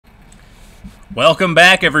Welcome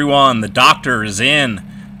back, everyone. The doctor is in.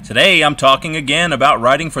 Today I'm talking again about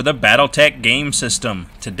writing for the BattleTech game system.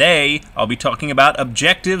 Today I'll be talking about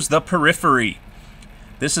Objectives the Periphery.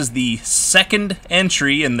 This is the second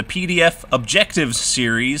entry in the PDF Objectives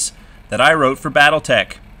series that I wrote for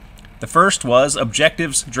BattleTech. The first was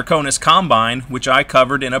Objectives Draconis Combine, which I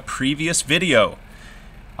covered in a previous video.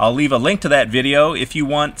 I'll leave a link to that video if you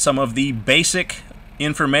want some of the basic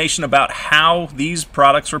information about how these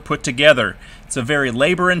products were put together. It's a very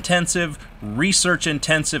labor-intensive,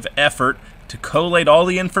 research-intensive effort to collate all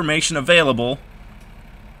the information available,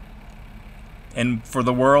 and for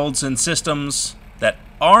the worlds and systems that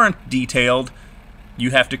aren't detailed, you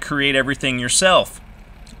have to create everything yourself.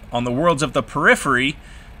 On the worlds of the Periphery,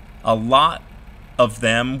 a lot of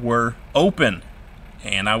them were open,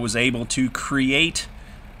 and I was able to create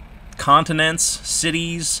continents,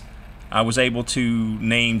 cities. I was able to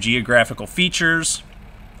name geographical features,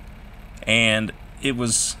 and it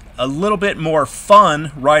was a little bit more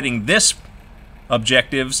fun writing this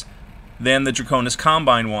Objectives than the Draconis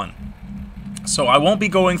Combine one. So I won't be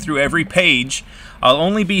going through every page. I'll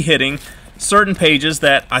only be hitting certain pages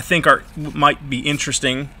that I think might be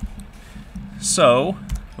interesting. So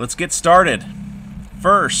let's get started.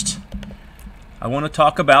 First, I want to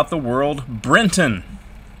talk about the world Brenton.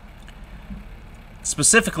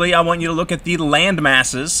 Specifically, I want you to look at the land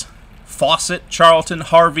masses: Fawcett, Charlton,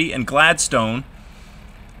 Harvey, and Gladstone.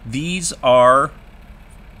 These are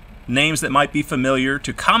names that might be familiar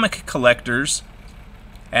to comic collectors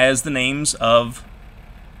as the names of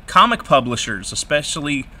comic publishers,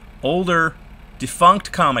 especially older,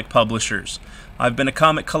 defunct comic publishers. I've been a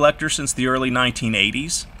comic collector since the early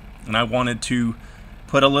 1980s, and I wanted to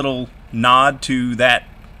put a little nod to that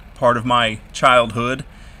part of my childhood,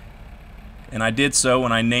 and I did so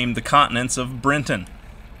when I named the continents of Brenton.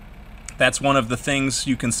 That's one of the things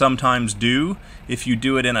you can sometimes do if you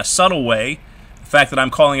do it in a subtle way. The fact that I'm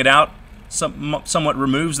calling it out somewhat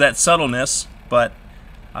removes that subtleness, but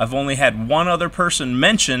I've only had one other person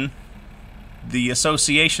mention the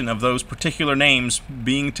association of those particular names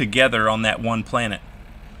being together on that one planet.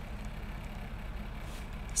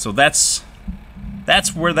 So that's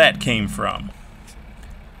where that came from.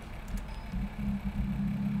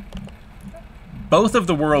 Both of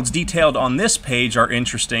the worlds detailed on this page are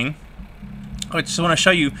interesting. I just want to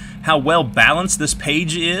show you how well balanced this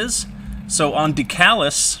page is. So on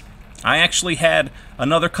Decalis, I actually had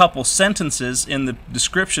another couple sentences in the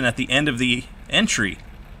description at the end of the entry.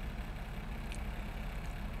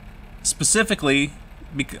 Specifically,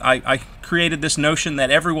 I created this notion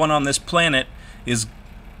that everyone on this planet is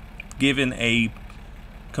given a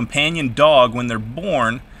companion dog when they're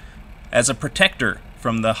born as a protector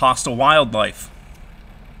from the hostile wildlife.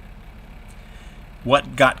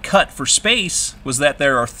 What got cut for space was that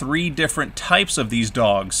there are 3 different types of these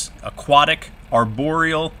dogs: aquatic,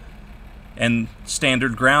 arboreal, and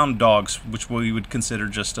standard ground dogs, which we would consider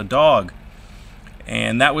just a dog.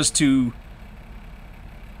 And that was to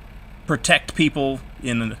protect people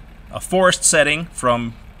in a forest setting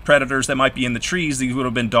from predators that might be in the trees. These would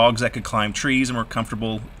have been dogs that could climb trees and were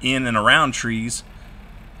comfortable in and around trees,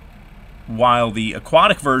 while the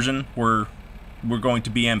aquatic version were going to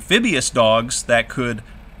be amphibious dogs that could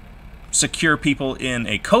secure people in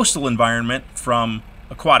a coastal environment from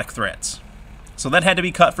aquatic threats. So that had to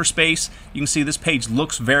be cut for space. You can see this page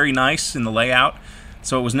looks very nice in the layout,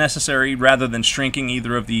 so it was necessary, rather than shrinking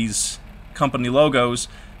either of these company logos,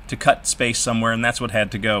 to cut space somewhere, and that's what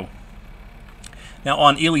had to go. Now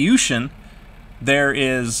on Ilyushin, there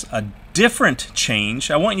is a different change.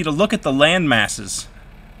 I want you to look at the land masses: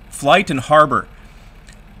 flight and harbor.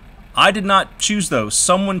 I did not choose those.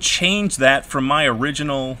 Someone changed that from my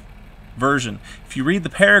original version. If you read the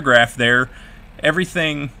paragraph there,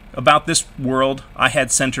 everything about this world I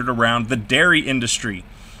had centered around the dairy industry.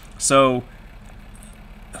 So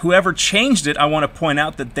whoever changed it, I want to point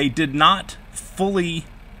out that they did not fully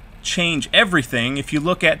change everything. If you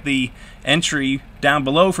look at the entry down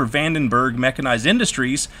below for Vandenberg Mechanized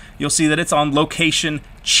Industries, you'll see that it's on location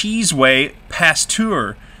Cheeseway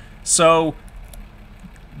Pasteur. So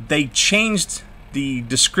they changed the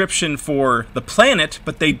description for the planet,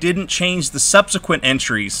 but they didn't change the subsequent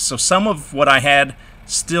entries. So some of what I had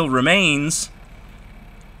still remains.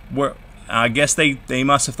 Where I guess they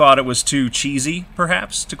must have thought it was too cheesy,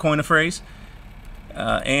 perhaps, to coin a phrase.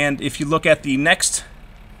 And if you look at the next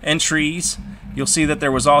entries, you'll see that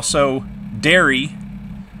there was also dairy.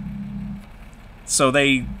 So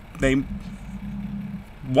they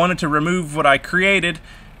wanted to remove what I created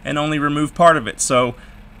and only remove part of it. So,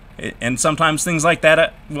 and sometimes things like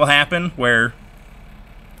that will happen where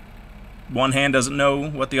one hand doesn't know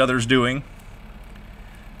what the other's doing.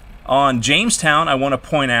 On Jamestown, I want to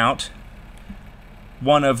point out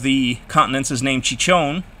one of the continents is named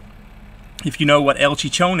Chichon. If you know what El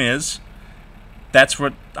Chichon is, that's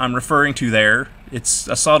what I'm referring to there. It's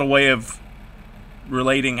a subtle way of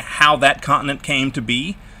relating how that continent came to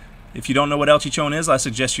be. If you don't know what El Chichon is, I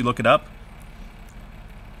suggest you look it up.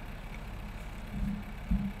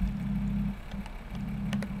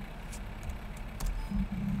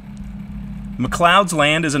 MacLeod's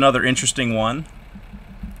Land is another interesting one.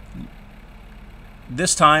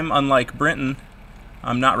 This time, unlike Britain,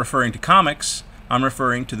 I'm not referring to comics, I'm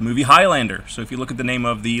referring to the movie Highlander. So if you look at the name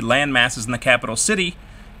of the land masses in the capital city,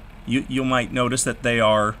 you might notice that they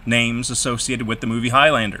are names associated with the movie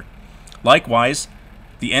Highlander. Likewise,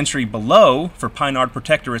 the entry below for Pinard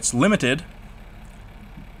Protectorates Limited,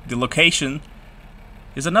 the location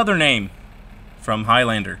is another name from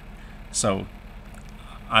Highlander. So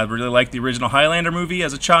I really liked the original Highlander movie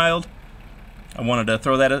as a child. I wanted to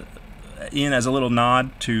throw that in as a little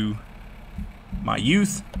nod to my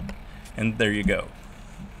youth, and there you go.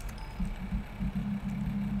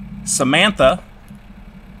 Samantha,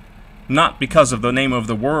 not because of the name of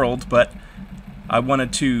the world, but I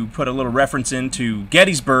wanted to put a little reference into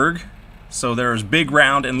Gettysburg. So there's Big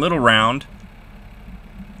Round and Little Round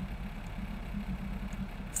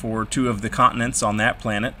for two of the continents on that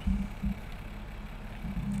planet.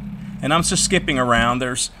 And I'm just skipping around.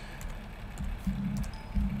 There's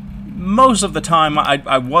most of the time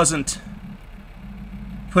I wasn't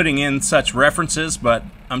putting in such references, but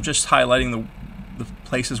I'm just highlighting the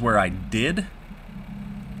places where I did.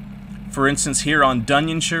 For instance, here on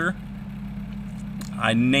Dunyanshire,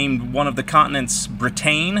 I named one of the continents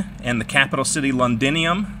Britain and the capital city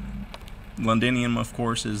Londinium. Londinium, of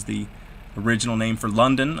course, is the original name for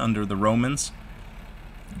London under the Romans.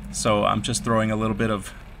 So I'm just throwing a little bit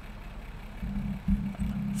of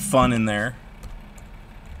fun in there.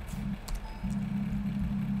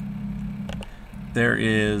 There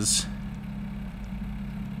is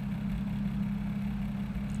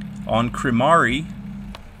on Crimari.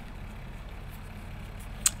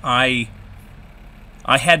 I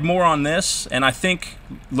had more on this, and I think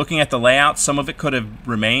looking at the layout, some of it could have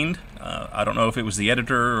remained. I don't know if it was the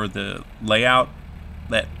editor or the layout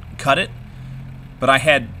that cut it, but I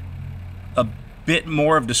had a bit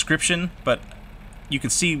more of description, but you can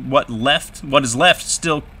see what is left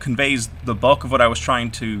still conveys the bulk of what I was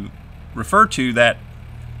trying to refer to, that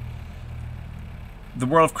the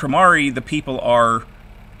world of Crimari, the people are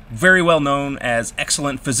very well known as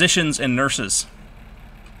excellent physicians and nurses.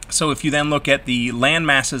 So if you then look at the land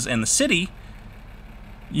masses and the city,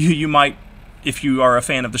 you might, if you are a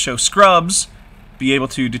fan of the show Scrubs, be able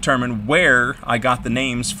to determine where I got the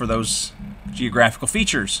names for those geographical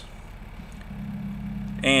features.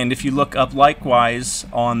 And if you look up likewise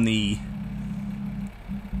on the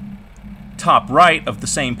top right of the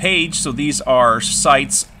same page, so these are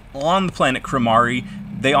sites on the planet Crimari,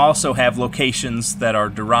 they also have locations that are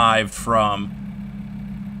derived from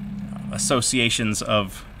associations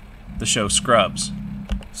of the show Scrubs.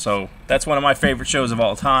 So that's one of my favorite shows of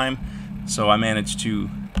all time, so I managed to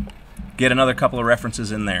get another couple of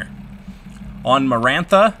references in there. On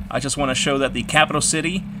Marantha, I just want to show that the capital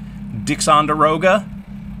city, Dixondaroga,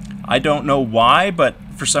 I don't know why, but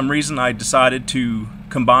for some reason I decided to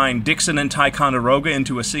combine Dixon and Ticonderoga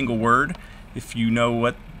into a single word. If you know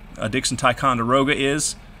what a Dixon Ticonderoga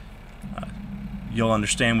is, you'll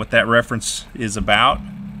understand what that reference is about.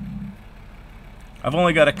 I've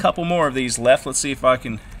only got a couple more of these left. Let's see if I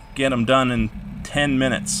can get them done in 10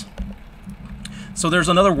 minutes. So there's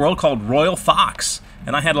another world called Royal Fox,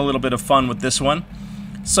 and I had a little bit of fun with this one.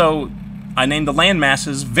 So I named the land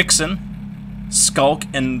masses Vixen, Skulk,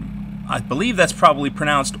 and I believe that's probably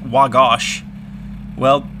pronounced Wagosh.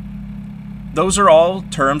 Well, those are all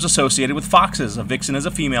terms associated with foxes. A vixen is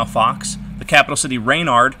a female fox. The capital city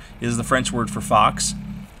Reynard is the French word for fox.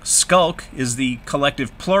 Skulk is the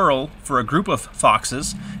collective plural for a group of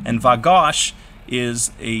foxes, and Wagosh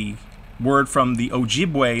is a word from the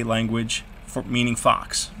Ojibwe language for meaning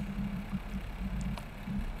fox.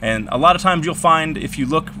 And a lot of times you'll find, if you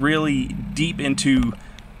look really deep into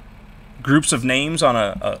groups of names on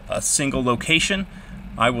a single location,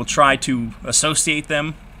 I will try to associate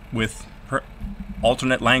them with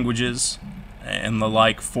alternate languages and the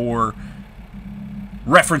like for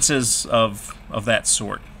references of that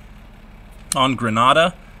sort. On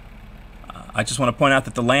Granada, I just want to point out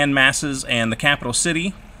that the land masses and the capital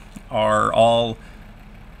city are all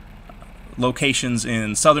locations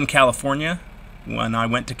in Southern California. When I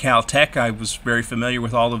went to Caltech, I was very familiar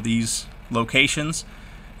with all of these locations,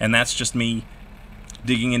 and that's just me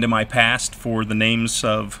digging into my past for the names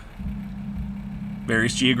of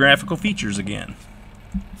various geographical features again.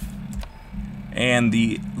 And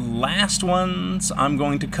the last ones I'm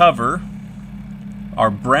going to cover are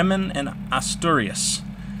Bremen and Asturias.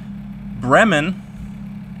 Bremen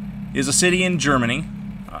is a city in Germany.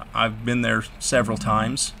 I've been there several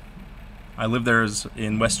times. I lived there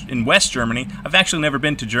in West Germany. I've actually never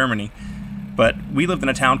been to Germany, but we lived in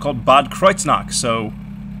a town called Bad Kreuznach. So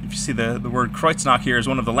if you see the word Kreuznach here is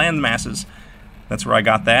one of the land masses, that's where I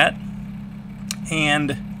got that.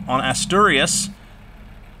 And on Asturias,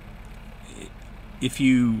 if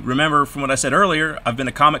you remember from what I said earlier, I've been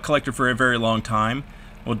a comic collector for a very long time.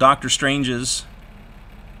 Well, Doctor Strange's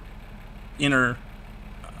inner,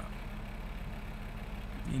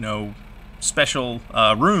 special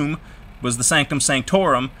room was the Sanctum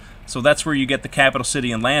Sanctorum, so that's where you get the capital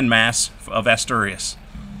city and landmass of Asturias.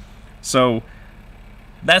 So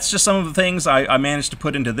that's just some of the things I managed to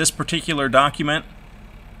put into this particular document.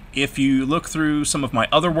 If you look through some of my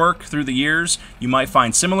other work through the years, you might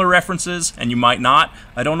find similar references, and you might not.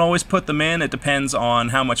 I don't always put them in. It depends on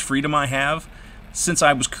how much freedom I have. Since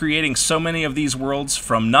I was creating so many of these worlds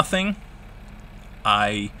from nothing,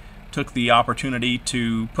 I took the opportunity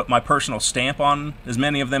to put my personal stamp on as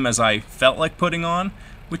many of them as I felt like putting on,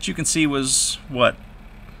 which you can see was, what,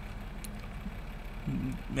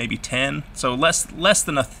 maybe 10? So less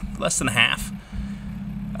than half.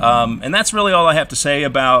 And that's really all I have to say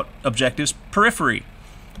about Objectives Periphery.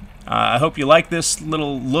 I hope you like this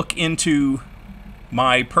little look into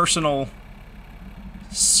my personal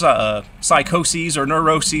psychoses or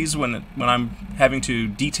neuroses when I'm having to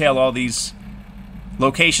detail all these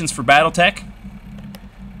locations for BattleTech.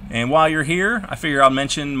 And while you're here, I figure I'll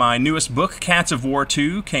mention my newest book, Cats of War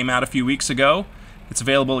 2, came out a few weeks ago. It's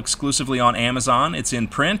available exclusively on Amazon. It's in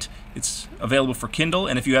print. It's available for Kindle,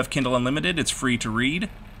 and if you have Kindle Unlimited, it's free to read.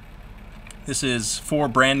 This is 4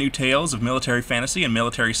 brand new tales of military fantasy and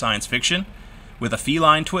military science fiction with a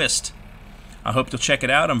feline twist. I hope you'll check it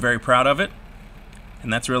out. I'm very proud of it.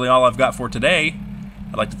 And that's really all I've got for today.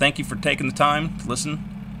 I'd like to thank you for taking the time to listen,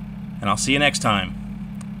 and I'll see you next time.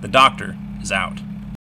 The Doctor is out.